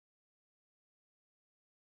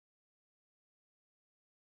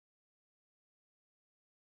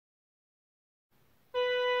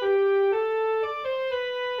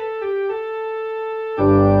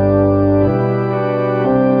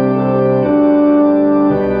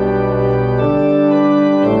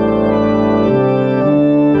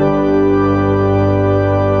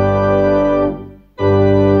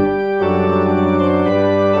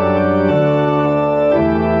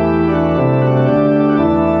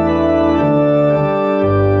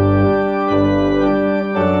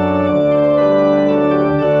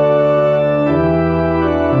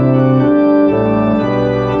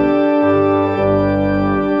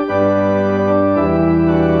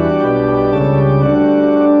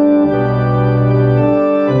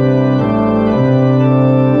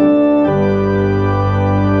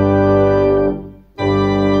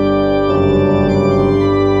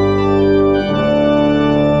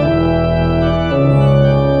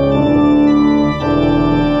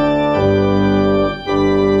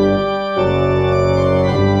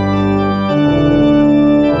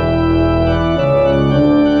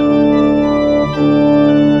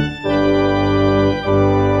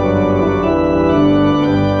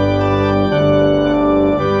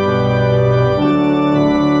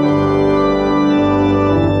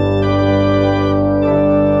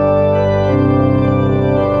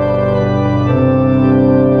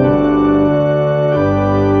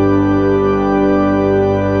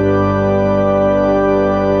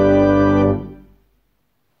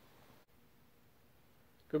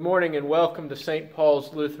morning and welcome to St.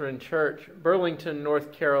 Paul's Lutheran Church, Burlington,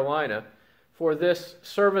 North Carolina, for this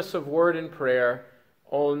service of word and prayer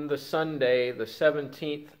on the Sunday, the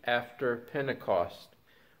 17th after Pentecost.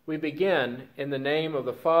 We begin in the name of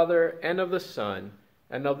the Father, and of the Son,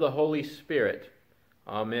 and of the Holy Spirit.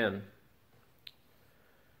 Amen.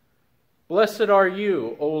 Blessed are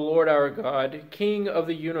you, O Lord our God, King of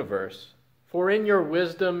the universe, for in your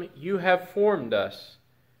wisdom you have formed us.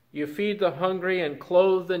 You feed the hungry and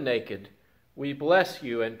clothe the naked. We bless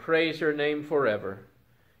you and praise your name forever.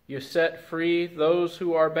 You set free those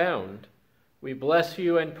who are bound. We bless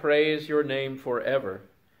you and praise your name forever.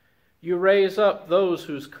 You raise up those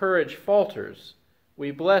whose courage falters.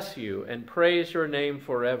 We bless you and praise your name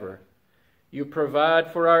forever. You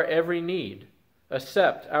provide for our every need.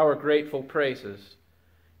 Accept our grateful praises.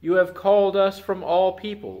 You have called us from all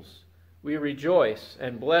peoples. We rejoice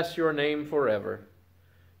and bless your name forever.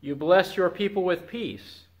 You bless your people with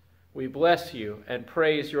peace. We bless you and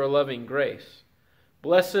praise your loving grace.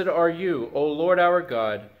 Blessed are you, O Lord our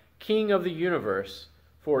God, King of the universe,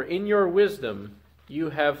 for in your wisdom you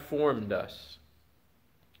have formed us.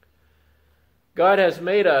 God has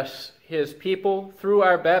made us his people through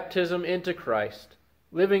our baptism into Christ.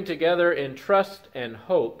 Living together in trust and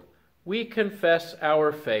hope, we confess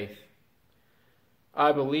our faith.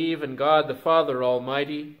 I believe in God the Father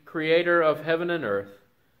Almighty, creator of heaven and earth.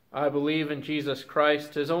 I believe in Jesus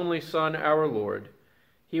Christ, his only Son, our Lord.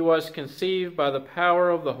 He was conceived by the power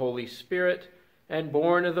of the Holy Spirit and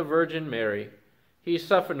born of the Virgin Mary. He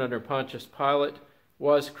suffered under Pontius Pilate,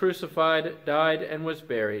 was crucified, died, and was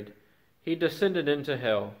buried. He descended into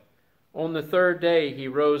hell. On the third day he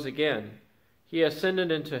rose again. He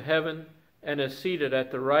ascended into heaven and is seated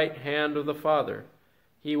at the right hand of the Father.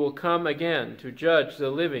 He will come again to judge the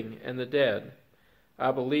living and the dead.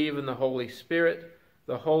 I believe in the Holy Spirit,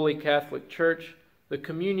 the Holy Catholic Church, the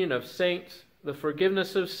communion of saints, the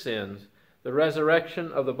forgiveness of sins, the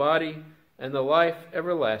resurrection of the body, and the life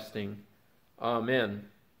everlasting. Amen.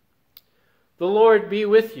 The Lord be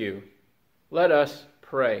with you. Let us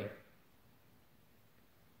pray.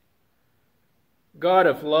 God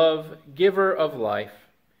of love, giver of life,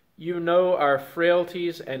 you know our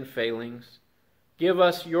frailties and failings. Give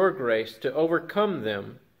us your grace to overcome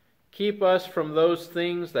them. Keep us from those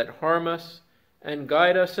things that harm us, and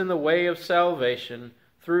guide us in the way of salvation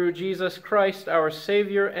through Jesus Christ, our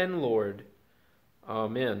Savior and Lord.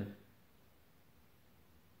 Amen.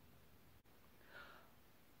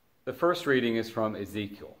 The first reading is from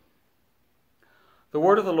Ezekiel. The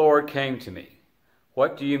word of the Lord came to me.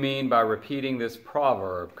 What do you mean by repeating this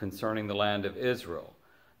proverb concerning the land of Israel?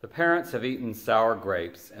 The parents have eaten sour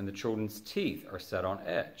grapes, and the children's teeth are set on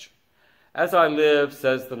edge. As I live,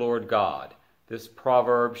 says the Lord God, this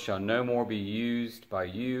proverb shall no more be used by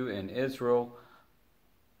you in Israel.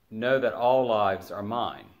 Know that all lives are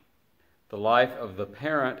mine. The life of the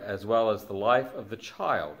parent as well as the life of the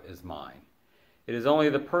child is mine. It is only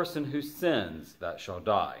the person who sins that shall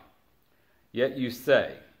die. Yet you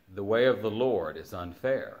say, the way of the Lord is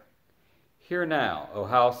unfair. Hear now, O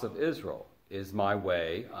house of Israel, is my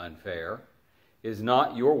way unfair? Is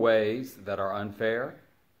not your ways that are unfair?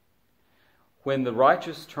 When the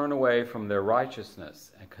righteous turn away from their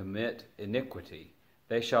righteousness and commit iniquity,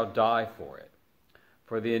 they shall die for it.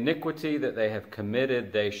 For the iniquity that they have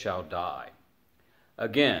committed, they shall die.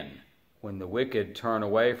 Again, when the wicked turn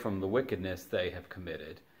away from the wickedness they have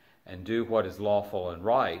committed, and do what is lawful and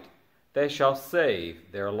right, they shall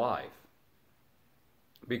save their life.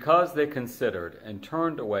 Because they considered and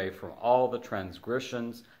turned away from all the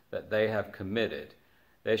transgressions that they have committed,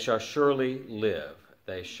 they shall surely live,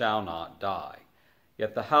 they shall not die.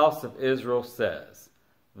 Yet the house of Israel says,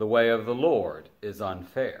 the way of the Lord is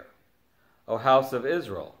unfair. O house of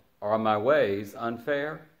Israel, are my ways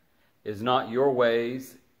unfair? Is it not your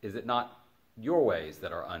ways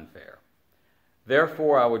that are unfair?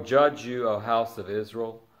 Therefore I will judge you, O house of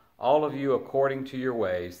Israel, all of you according to your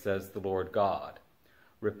ways, says the Lord God.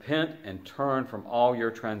 Repent and turn from all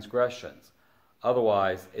your transgressions,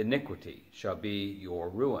 otherwise iniquity shall be your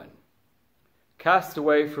ruin. Cast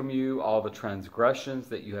away from you all the transgressions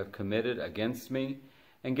that you have committed against me,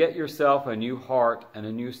 and get yourself a new heart and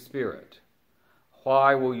a new spirit.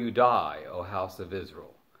 Why will you die, O house of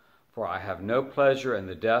Israel? For I have no pleasure in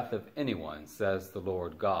the death of anyone, says the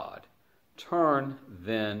Lord God. Turn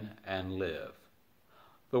then and live.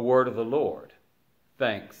 The word of the Lord.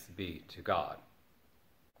 Thanks be to God.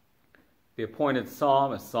 The appointed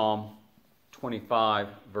psalm is Psalm 25,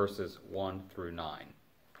 verses 1 through 9.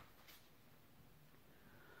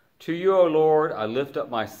 To you, O Lord, I lift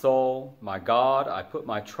up my soul. My God, I put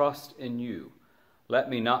my trust in you. Let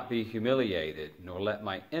me not be humiliated, nor let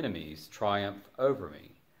my enemies triumph over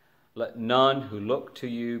me. Let none who look to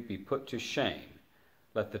you be put to shame.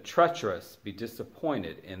 Let the treacherous be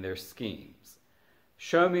disappointed in their schemes.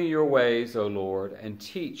 Show me your ways, O Lord, and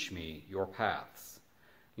teach me your paths.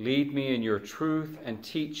 Lead me in your truth and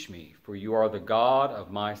teach me, for you are the God of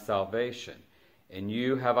my salvation. In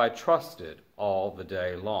you have I trusted all the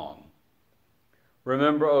day long.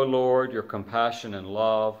 Remember, O Lord, your compassion and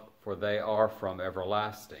love, for they are from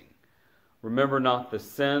everlasting. Remember not the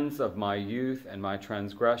sins of my youth and my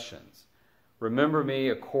transgressions. Remember me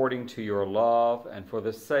according to your love and for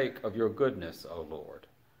the sake of your goodness, O Lord.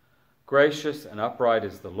 Gracious and upright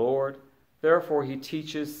is the Lord, therefore he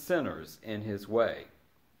teaches sinners in his way.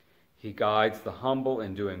 He guides the humble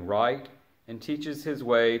in doing right and teaches his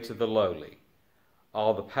way to the lowly.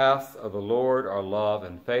 All the paths of the Lord are love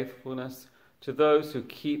and faithfulness to those who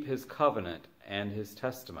keep his covenant and his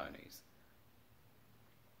testimonies.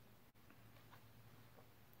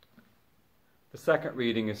 The second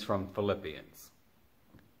reading is from Philippians.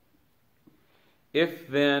 If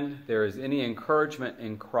then there is any encouragement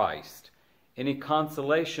in Christ, any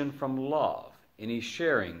consolation from love, any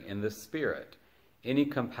sharing in the Spirit, any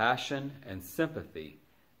compassion and sympathy,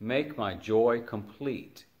 make my joy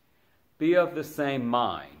complete. Be of the same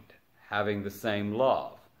mind, having the same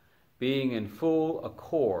love, being in full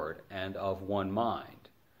accord and of one mind.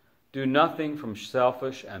 Do nothing from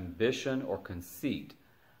selfish ambition or conceit,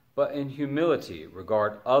 but in humility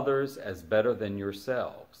regard others as better than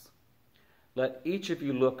yourselves. Let each of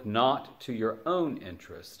you look not to your own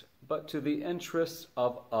interest, but to the interest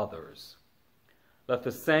of others. Let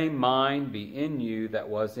the same mind be in you that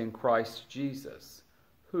was in Christ Jesus,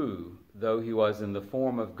 who, though he was in the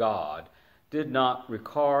form of God, did not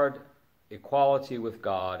regard equality with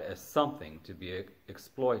God as something to be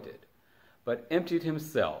exploited, but emptied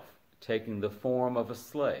himself, taking the form of a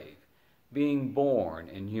slave, being born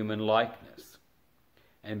in human likeness.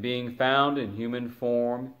 And being found in human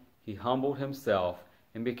form, he humbled himself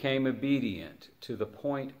and became obedient to the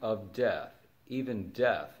point of death, even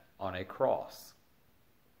death on a cross.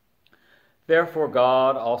 Therefore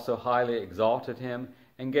God also highly exalted him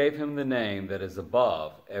and gave him the name that is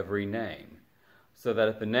above every name, so that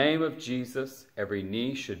at the name of Jesus every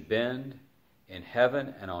knee should bend, in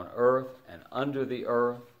heaven and on earth and under the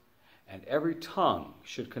earth, and every tongue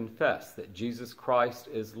should confess that Jesus Christ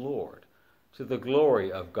is Lord, to the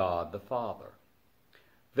glory of God the Father.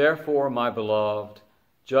 Therefore, my beloved,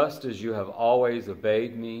 just as you have always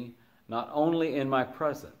obeyed me, not only in my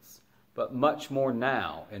presence, but much more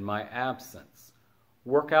now in my absence,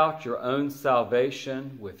 work out your own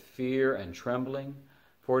salvation with fear and trembling,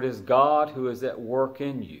 for it is God who is at work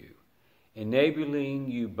in you, enabling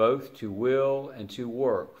you both to will and to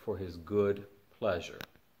work for his good pleasure.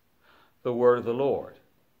 The word of the Lord.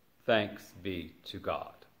 Thanks be to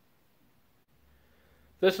God.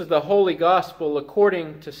 This is the Holy Gospel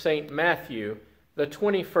according to St. Matthew, the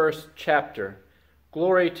 21st chapter.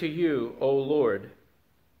 Glory to you, O Lord.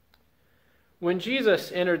 When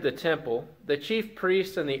Jesus entered the temple, the chief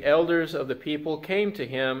priests and the elders of the people came to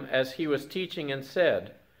him as he was teaching and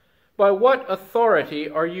said, "By what authority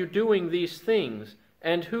are you doing these things,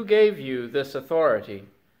 and who gave you this authority?"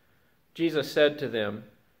 Jesus said to them,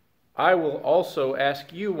 "I will also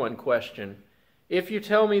ask you one question. If you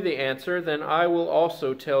tell me the answer, then I will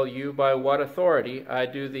also tell you by what authority I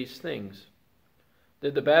do these things.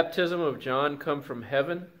 Did the baptism of John come from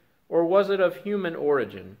heaven, or was it of human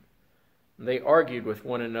origin?" They argued with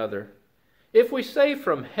one another. "If we say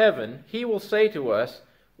from heaven, he will say to us,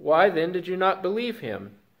 'Why then did you not believe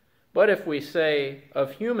him?' But if we say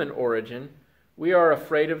of human origin, we are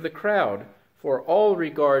afraid of the crowd, for all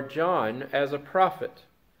regard John as a prophet."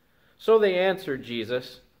 So they answered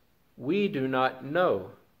Jesus, "We do not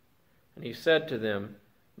know." And he said to them,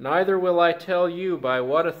 "Neither will I tell you by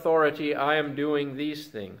what authority I am doing these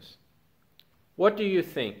things. What do you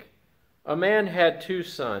think? A man had 2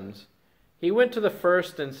 sons. He went to the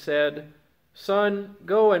first and said, 'Son,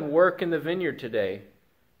 go and work in the vineyard today.'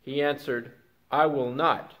 He answered, 'I will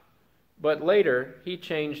not.' But later he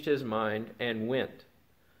changed his mind and went.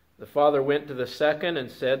 The father went to the second and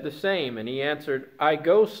said the same, and he answered, 'I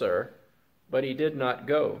go, sir.' But he did not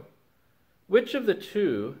go. Which of the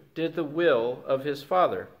 2 did the will of his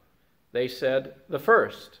father?" They said, "The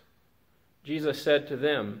first." Jesus said to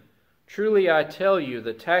them, "Truly I tell you,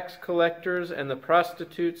 the tax collectors and the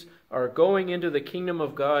prostitutes are going into the kingdom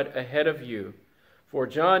of God ahead of you. For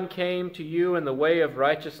John came to you in the way of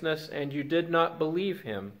righteousness, and you did not believe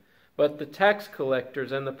him. But the tax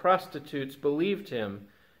collectors and the prostitutes believed him.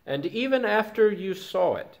 And even after you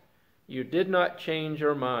saw it, you did not change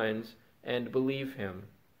your minds and believe him.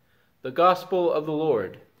 The Gospel of the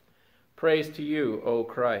Lord. Praise to you, O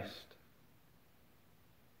Christ.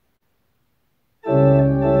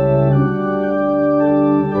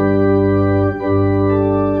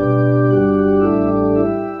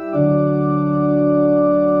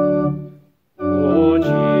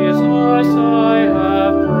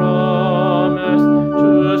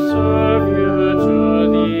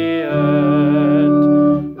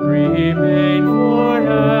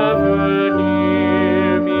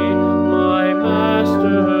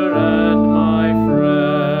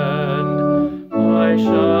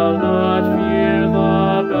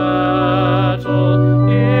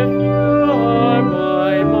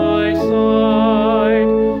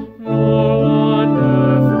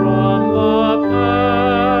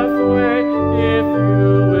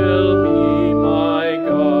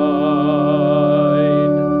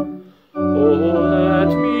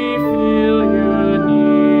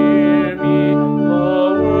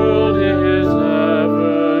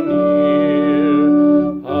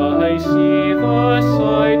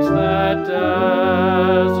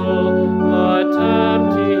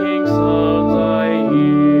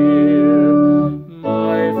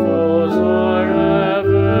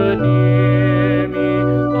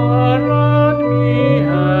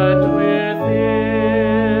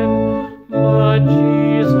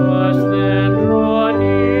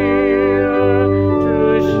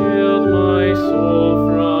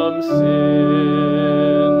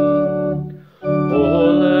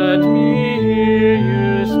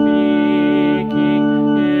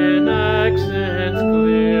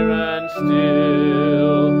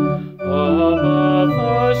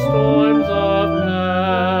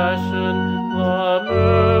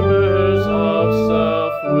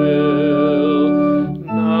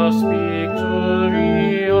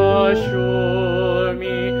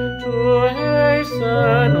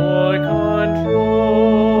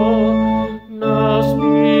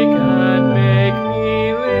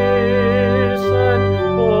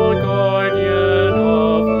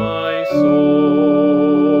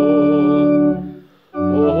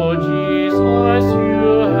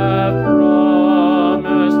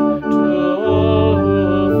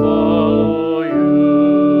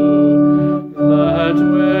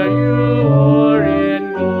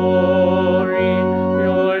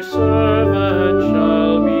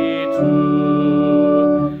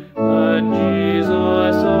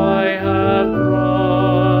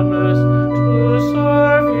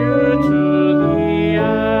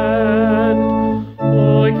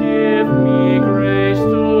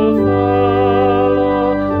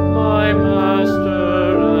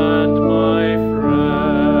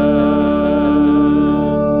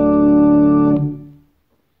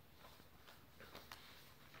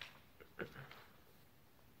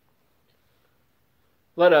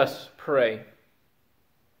 Let us pray.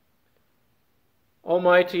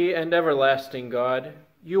 Almighty and everlasting God,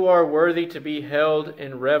 you are worthy to be held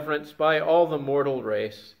in reverence by all the mortal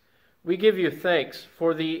race. We give you thanks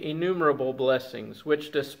for the innumerable blessings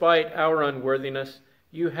which, despite our unworthiness,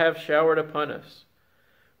 you have showered upon us.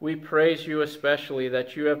 We praise you especially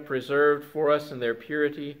that you have preserved for us in their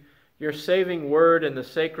purity your saving word and the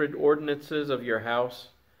sacred ordinances of your house.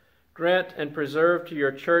 Grant and preserve to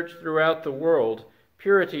your church throughout the world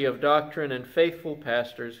purity of doctrine and faithful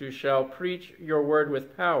pastors who shall preach your word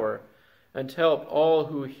with power and help all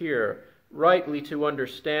who hear rightly to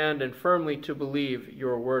understand and firmly to believe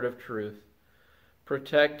your word of truth.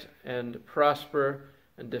 Protect and prosper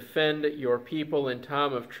and defend your people in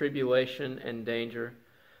time of tribulation and danger,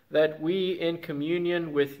 that we, in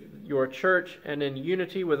communion with your church and in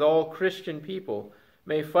unity with all Christian people,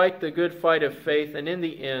 may fight the good fight of faith and in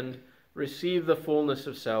the end receive the fullness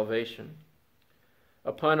of salvation.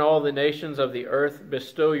 Upon all the nations of the earth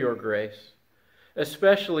bestow your grace.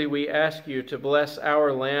 Especially we ask you to bless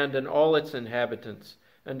our land and all its inhabitants,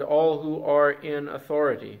 and all who are in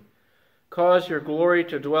authority. Cause your glory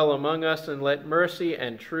to dwell among us, and let mercy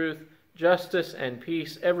and truth, justice and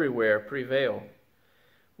peace everywhere prevail.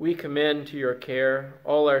 We commend to your care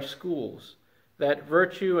all our schools, that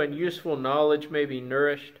virtue and useful knowledge may be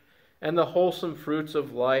nourished, and the wholesome fruits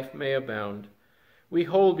of life may abound. We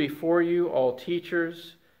hold before you all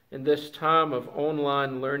teachers in this time of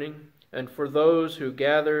online learning, and for those who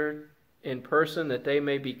gather in person that they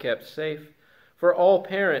may be kept safe, for all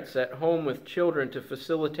parents at home with children to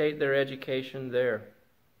facilitate their education there.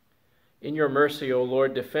 In your mercy, O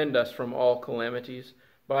Lord, defend us from all calamities,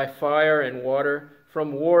 by fire and water,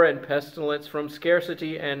 from war and pestilence, from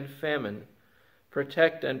scarcity and famine.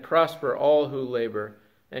 Protect and prosper all who labor,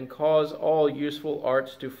 and cause all useful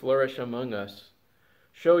arts to flourish among us.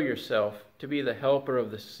 show yourself to be the helper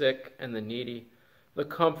of the sick and the needy, the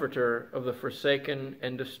comforter of the forsaken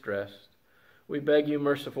and distressed. We beg you,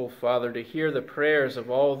 merciful Father, to hear the prayers of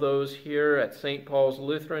all those here at St. Paul's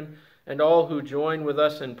Lutheran and all who join with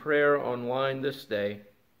us in prayer online this day.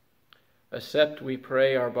 Accept, we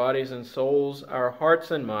pray, our bodies and souls, our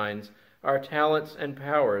hearts and minds, our talents and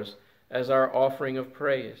powers as our offering of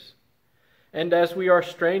praise. And as we are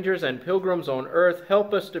strangers and pilgrims on earth,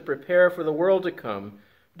 help us to prepare for the world to come,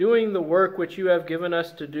 doing the work which you have given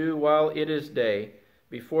us to do while it is day,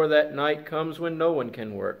 before that night comes when no one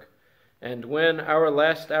can work. And when our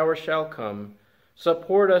last hour shall come,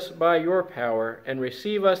 support us by your power and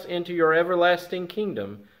receive us into your everlasting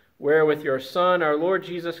kingdom, where with your Son, our Lord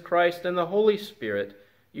Jesus Christ, and the Holy Spirit,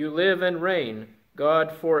 you live and reign,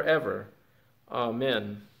 God, forever.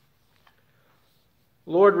 Amen.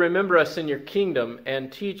 Lord, remember us in your kingdom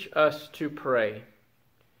and teach us to pray.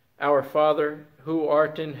 Our Father, who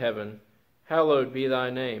art in heaven, hallowed be thy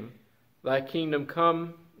name. Thy kingdom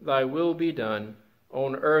come, thy will be done,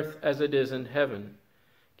 on earth as it is in heaven.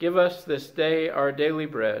 Give us this day our daily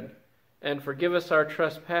bread, and forgive us our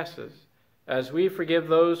trespasses, as we forgive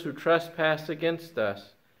those who trespass against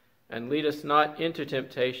us. And lead us not into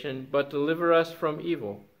temptation, but deliver us from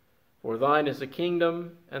evil. For thine is the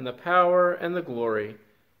kingdom, and the power, and the glory,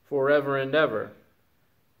 forever and ever.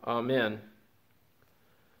 Amen.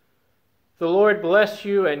 The Lord bless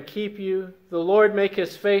you and keep you. The Lord make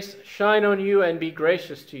his face shine on you and be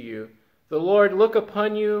gracious to you. The Lord look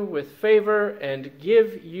upon you with favor and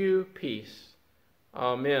give you peace.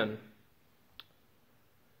 Amen.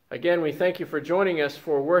 Again, we thank you for joining us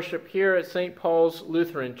for worship here at St. Paul's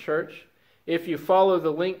Lutheran Church. If you follow the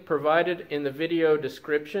link provided in the video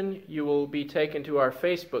description, you will be taken to our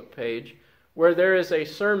Facebook page, where there is a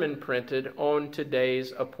sermon printed on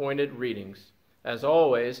today's appointed readings. As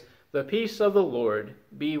always, the peace of the Lord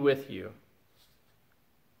be with you.